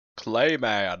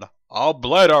Clayman,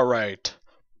 obliterate!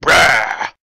 Brah!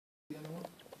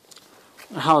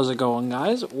 How's it going,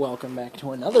 guys? Welcome back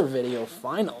to another video,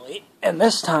 finally. And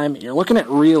this time, you're looking at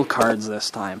real cards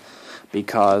this time,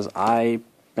 because I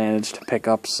managed to pick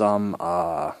up some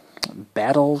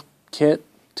Battle Kit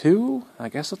 2, I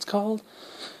guess it's called.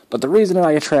 But the reason it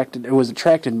attracted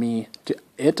me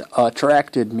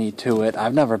to it,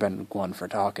 I've never been one for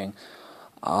talking,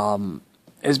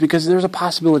 is because there's a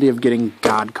possibility of getting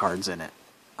God cards in it.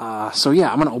 So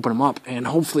yeah, I'm going to open them up, and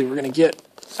hopefully we're going to get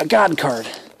a God card.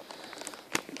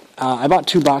 I bought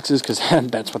 2 boxes because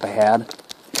that's what they had.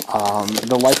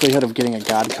 The likelihood of getting a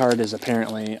God card is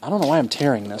apparently... I don't know why I'm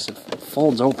tearing this. It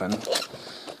folds open.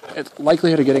 The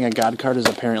likelihood of getting a God card is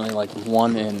apparently like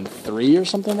 1 in 3 or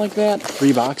something like that.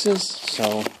 3 boxes.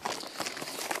 So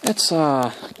it's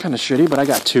kind of shitty, but I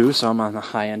got 2, so I'm on the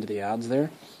high end of the odds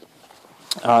there.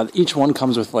 Each one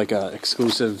comes with like a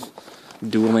exclusive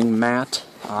dueling mat.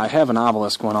 I have an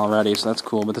obelisk one already, so that's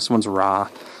cool, but this one's raw.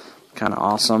 Kind of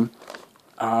awesome.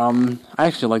 I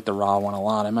actually like the raw one a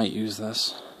lot. I might use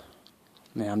this.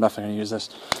 Yeah, I'm definitely going to use this.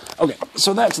 Okay,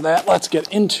 so that's that. Let's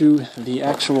get into the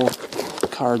actual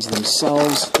cards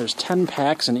themselves. There's 10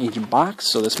 packs in each box,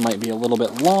 so this might be a little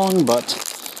bit long, but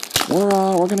we're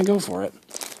going to go for it.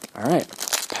 Alright,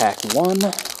 pack 1.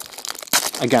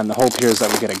 Again, the hope here is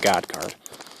that we get a God card.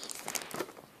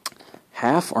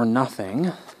 Half or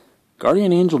Nothing.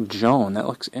 Guardian Angel Joan, that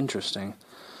looks interesting.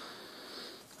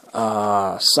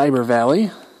 Cyber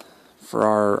Valley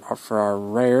for our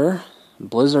rare.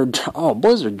 Blizzard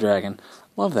Dragon.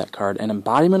 Love that card. And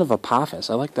Embodiment of Apophis.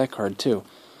 I like that card too.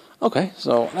 Okay,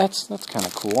 so that's kind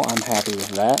of cool. I'm happy with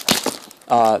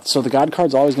that. So the God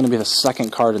card's always going to be the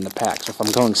second card in the pack. So if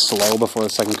I'm going slow before the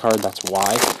second card, that's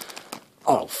why.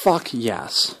 Oh, fuck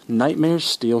yes. Nightmare's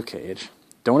Steel Cage.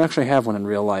 Don't actually have one in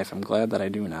real life. I'm glad that I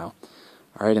do now.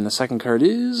 Alright, and the second card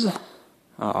is...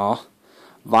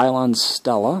 Vylon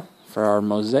Stella for our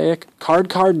Mosaic.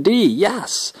 Card D,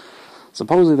 yes!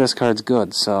 Supposedly this card's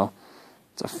good, so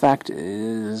its effect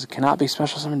is cannot be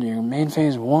special summoned to your main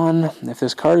phase 1. If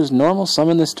this card is normal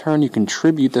summon this turn, you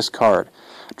contribute this card.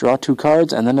 Draw 2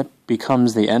 cards, and then it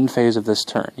becomes the end phase of this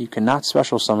turn. You cannot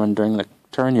special summon during the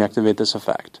turn you activate this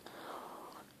effect.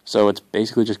 So it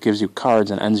basically just gives you cards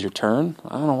and ends your turn.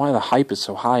 I don't know why the hype is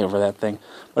so high over that thing,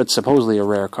 but it's supposedly a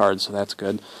rare card, so that's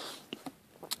good.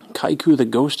 Kaiku the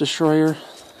Ghost Destroyer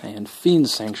and Fiend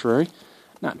Sanctuary.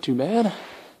 Not too bad.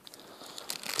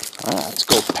 Alright, let's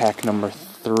go pack number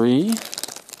 3.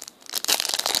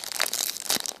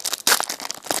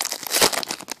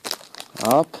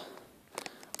 Up.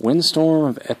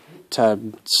 Windstorm of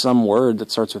some word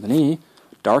that starts with an E.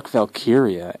 Dark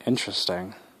Valkyria.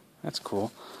 Interesting. That's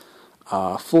cool.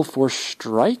 Full Force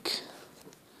Strike.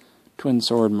 Twin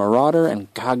Sword Marauder,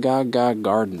 and Gaga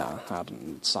Gardna. That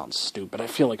sounds stupid. I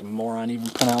feel like a moron even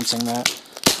pronouncing that.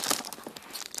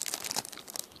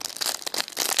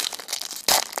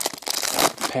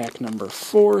 Pack number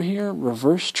 4 here.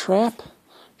 Reverse Trap.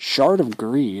 Shard of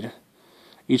Greed.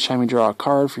 Each time you draw a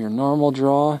card for your normal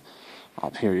draw...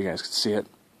 Up here you guys can see it.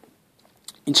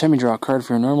 Each time you draw a card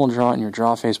for your normal draw in your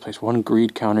draw phase, place 1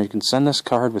 greed counter. You can send this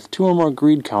card with 2 or more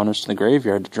greed counters to the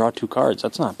graveyard to draw 2 cards.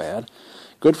 That's not bad.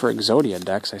 Good for Exodia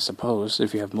decks, I suppose,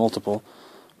 if you have multiple.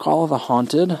 Call of the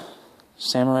Haunted.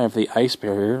 Samurai of the Ice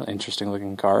Barrier. Interesting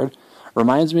looking card.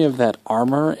 Reminds me of that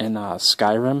armor in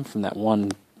Skyrim from that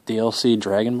one DLC,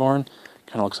 Dragonborn.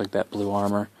 Kind of looks like that blue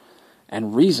armor.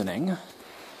 And Reasoning.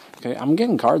 Okay, I'm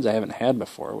getting cards I haven't had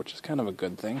before, which is kind of a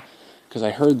good thing. Because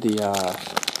I heard the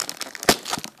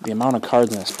amount of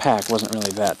cards in this pack wasn't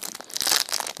really that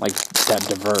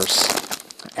diverse.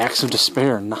 Axe of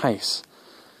Despair, nice.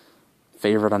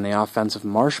 Favorite on the offensive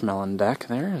Marshmallow deck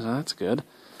there, so that's good.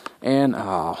 And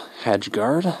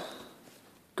Hedgeguard.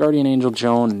 Guardian Angel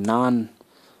Joan,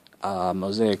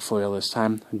 non-Mosaic foil this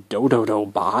time.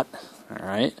 Dododo Bot.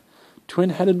 Alright.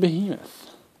 Twin-Headed Behemoth.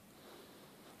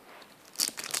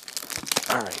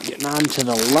 Alright, getting on to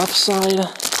the left side.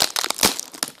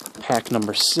 Pack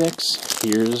number 6.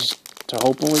 Here's to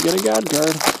hoping we get a God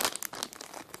card.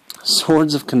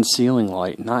 Swords of Concealing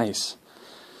Light, nice.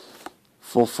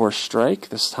 Full Force Strike,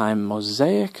 this time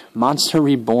Mosaic. Monster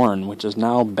Reborn, which is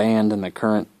now banned in the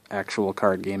current actual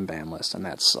card game ban list, and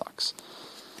that sucks.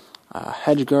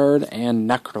 Hedgeguard and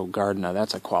Necrogardna,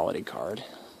 that's a quality card.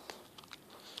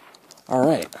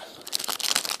 Alright.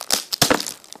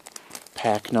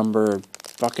 Pack number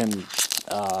fucking,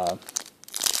 I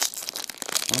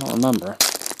don't remember.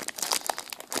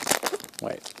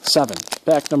 Wait, 7.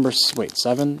 Pack number,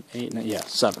 7, 8, 9, yeah,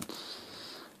 7.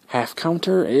 Half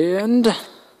Counter and...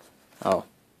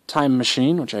 Time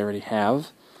Machine, which I already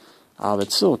have.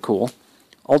 but still cool.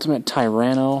 Ultimate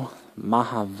Tyranno,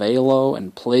 Mahavelo,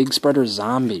 and Plague Spreader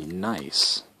Zombie.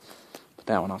 Nice. Put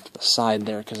that one off to the side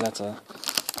there because that's a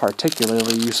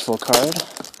particularly useful card.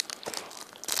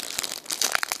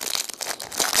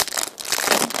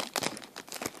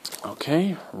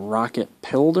 Okay, Rocket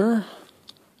Pilder,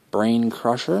 Brain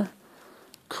Crusher,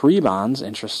 Krebons,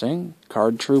 interesting,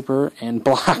 Card Trooper, and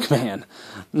Blockman.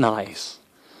 Nice.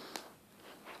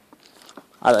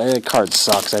 The card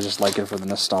sucks, I just like it for the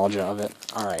nostalgia of it.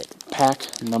 Alright,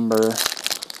 pack number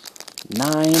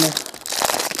 9.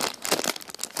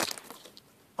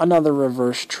 Another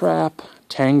Reverse Trap,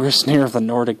 Tangrasnir of the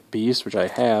Nordic Beast, which I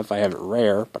have it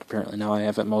rare, but apparently now I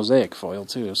have it Mosaic foil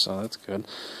too, so that's good,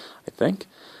 I think.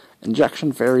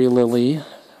 Injection Fairy Lily,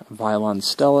 Violon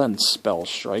Stella, and Spell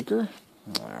Striker.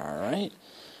 Alright.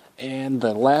 And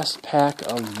the last pack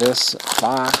of this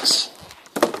box.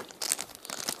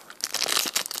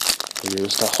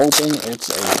 Here's to hoping it's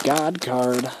a God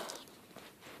card.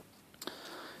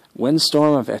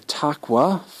 Windstorm of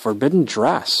Itaqua, Forbidden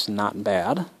Dress, not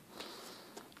bad.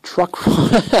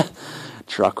 Truckroid,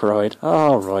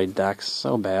 oh, Roid decks,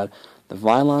 so bad. The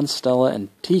Violon Stella and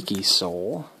Tiki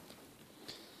Soul.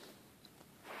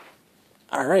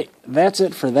 Alright, that's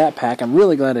it for that pack. I'm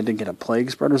really glad I did get a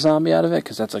Plague Spreader Zombie out of it,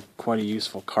 because that's quite a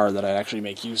useful card that I actually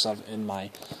make use of in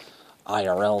my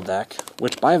IRL deck,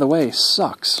 which, by the way,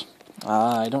 sucks.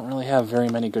 I don't really have very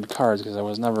many good cards, because I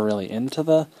was never really into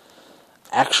the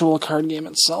actual card game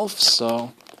itself,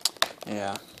 so,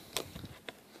 yeah.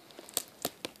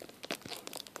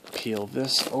 Peel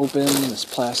this open. This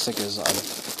plastic is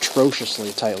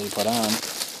atrociously tightly put on.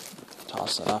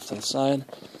 Toss that off to the side.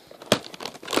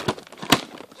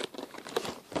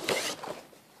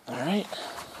 Alright.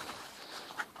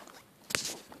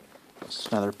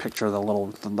 Just another picture of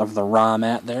the raw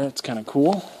mat there. It's kind of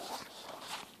cool.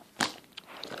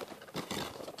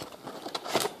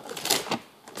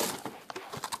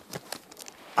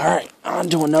 Alright, on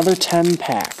to another 10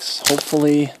 packs.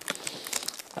 Hopefully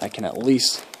I can at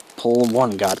least pull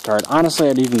one God card. Honestly,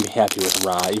 I'd even be happy with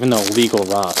raw, even though legal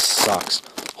raw sucks.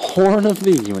 Horn of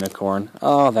the Unicorn.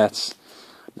 Oh, that's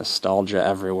nostalgia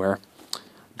everywhere.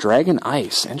 Dragon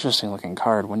Ice, interesting looking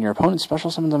card. When your opponent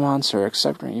special summons a monster,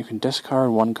 except when you can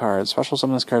discard one card. Special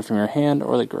summon this card from your hand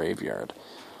or the graveyard.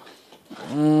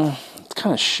 It's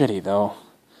kind of shitty though.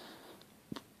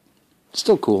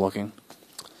 Still cool looking.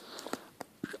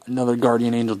 Another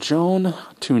Guardian Angel Joan,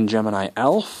 Toon Gemini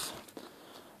Elf,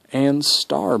 and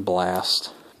Star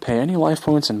Blast. Pay any life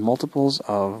points in multiples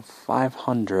of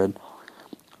 500.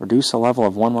 Reduce the level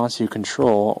of one monster you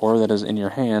control or that is in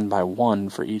your hand by 1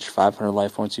 for each 500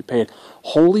 life points you paid.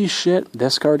 Holy shit,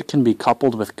 this card can be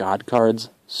coupled with God cards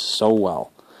so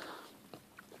well.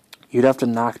 You'd have to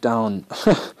knock down,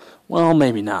 well,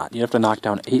 maybe not. You'd have to knock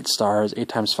down 8 stars. 8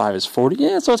 times 5 is 40.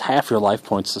 Yeah, so it's half your life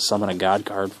points to summon a God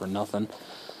card for nothing.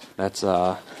 That's,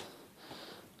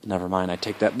 never mind, I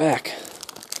take that back.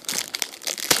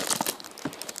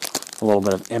 A little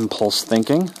bit of impulse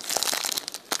thinking.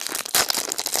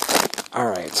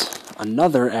 Alright,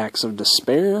 another Axe of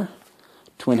Despair,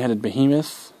 Twin-Headed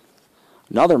Behemoth,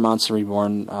 another Monster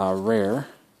Reborn rare,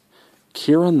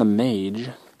 Kieran the Mage,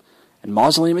 and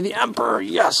Mausoleum of the Emperor.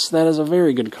 Yes, that is a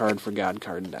very good card for God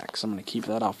card decks. I'm going to keep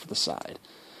that off to the side.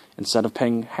 Instead of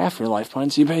paying half your life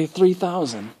points, you pay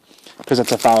 3,000. Because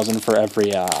it's 1,000 for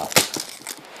every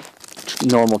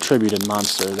normal tributed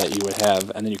monster that you would have,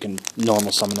 and then you can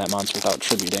normal summon that monster without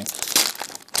tributing,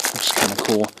 which is kind of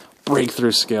cool.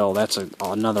 Breakthrough Skill, that's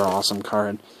another awesome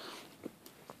card.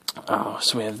 Oh,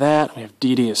 so we have that. We have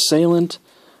DD Assailant,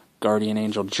 Guardian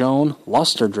Angel Joan,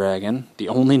 Luster Dragon, the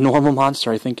only normal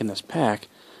monster I think in this pack,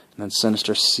 and then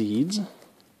Sinister Seeds.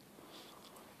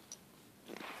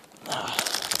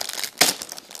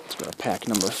 Let's go to pack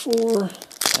number 4,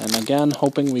 and again,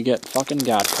 hoping we get fucking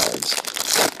God cards.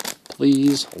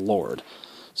 Please, Lord.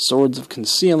 Swords of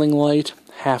Concealing Light,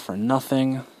 Half or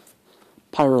Nothing,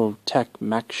 Pyrotech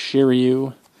Mech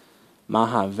Shiryu,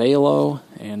 Mahavelo,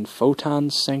 and Photon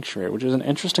Sanctuary, which is an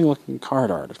interesting looking card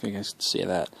art, if you guys can see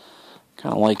that.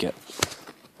 Kind of like it.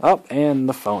 Oh, and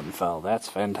the phone fell. That's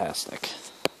fantastic.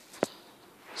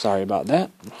 Sorry about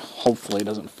that. Hopefully it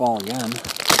doesn't fall again.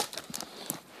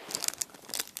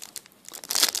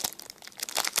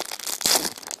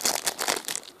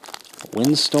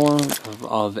 Windstorm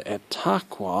of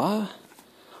Itaqua,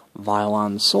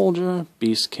 Violon Soldier,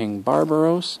 Beast King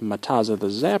Barbaros, Mataza the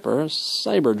Zapper,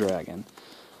 Cyber Dragon.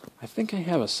 I think I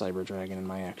have a Cyber Dragon in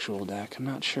my actual deck. I'm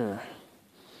not sure.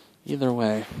 Either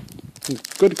way,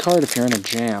 good card if you're in a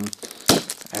jam,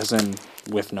 as in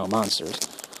with no monsters.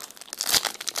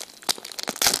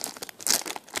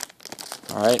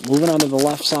 Alright, moving on to the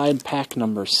left side, pack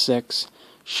number 6,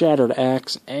 Shattered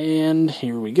Axe, and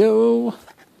here we go.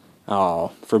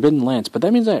 Oh, Forbidden Lance, but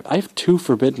that means I have 2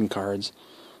 Forbidden cards.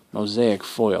 Mosaic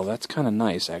Foil, that's kind of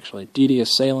nice, actually. DD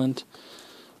Assailant,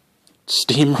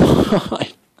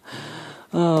 Steamroid,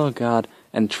 oh god,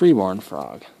 and Treeborn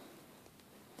Frog.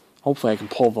 Hopefully I can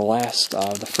pull the last,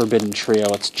 the Forbidden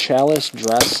Trio. It's Chalice,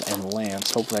 Dress, and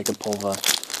Lance. Hopefully I can pull the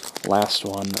last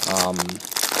one.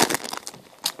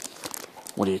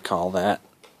 What do you call that?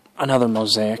 Another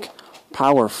Mosaic.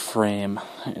 Power Frame.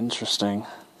 Interesting.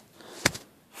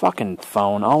 Fucking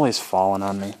phone, always falling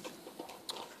on me.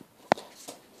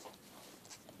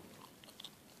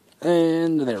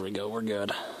 And there we go, we're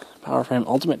good. Power Frame,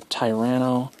 Ultimate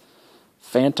Tyranno,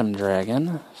 Phantom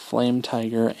Dragon, Flame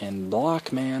Tiger, and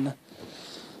Blockman.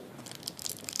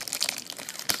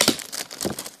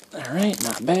 Alright,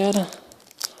 not bad.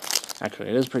 Actually,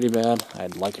 it is pretty bad.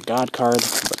 I'd like a God card,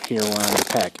 but here we're on to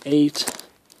pack 8.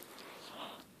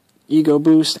 Ego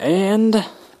Boost, and...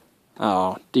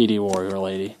 oh, DD Warrior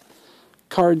Lady.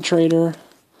 Card Trader,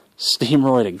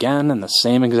 Steamroid again in the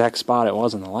same exact spot it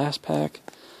was in the last pack,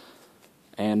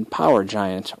 and Power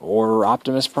Giant, or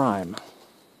Optimus Prime.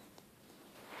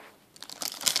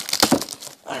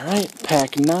 Alright,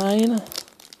 pack 9.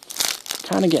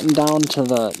 Kind of getting down to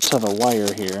the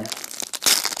wire here.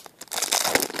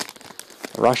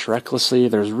 Rush Recklessly,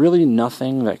 there's really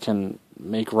nothing that can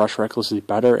make Rush Recklessly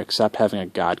better except having a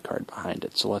God card behind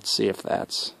it. So let's see if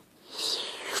that's...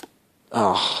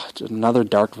 oh, another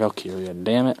Dark Valkyria,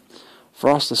 damn it.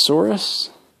 Frostosaurus,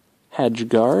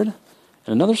 Hedgeguard,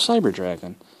 and another Cyber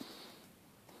Dragon.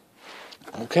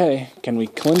 Okay, can we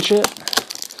clinch it?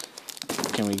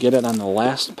 Can we get it on the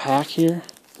last pack here?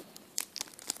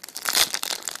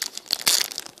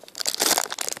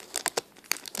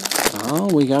 Oh,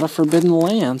 we got a Forbidden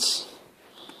Lance.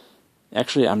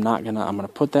 Actually, I'm gonna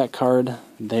put that card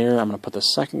there. I'm gonna put the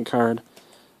second card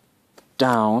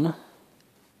down.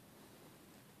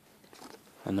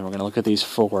 And then we're gonna look at these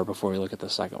 4 before we look at the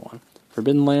second one.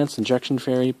 Forbidden Lance, Injection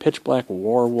Fairy, Pitch Black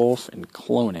Warwolf, and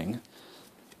Cloning.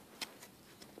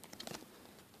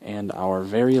 And our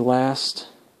very last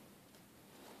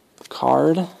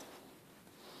card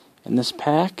in this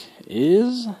pack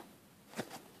is...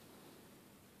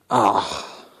 ah,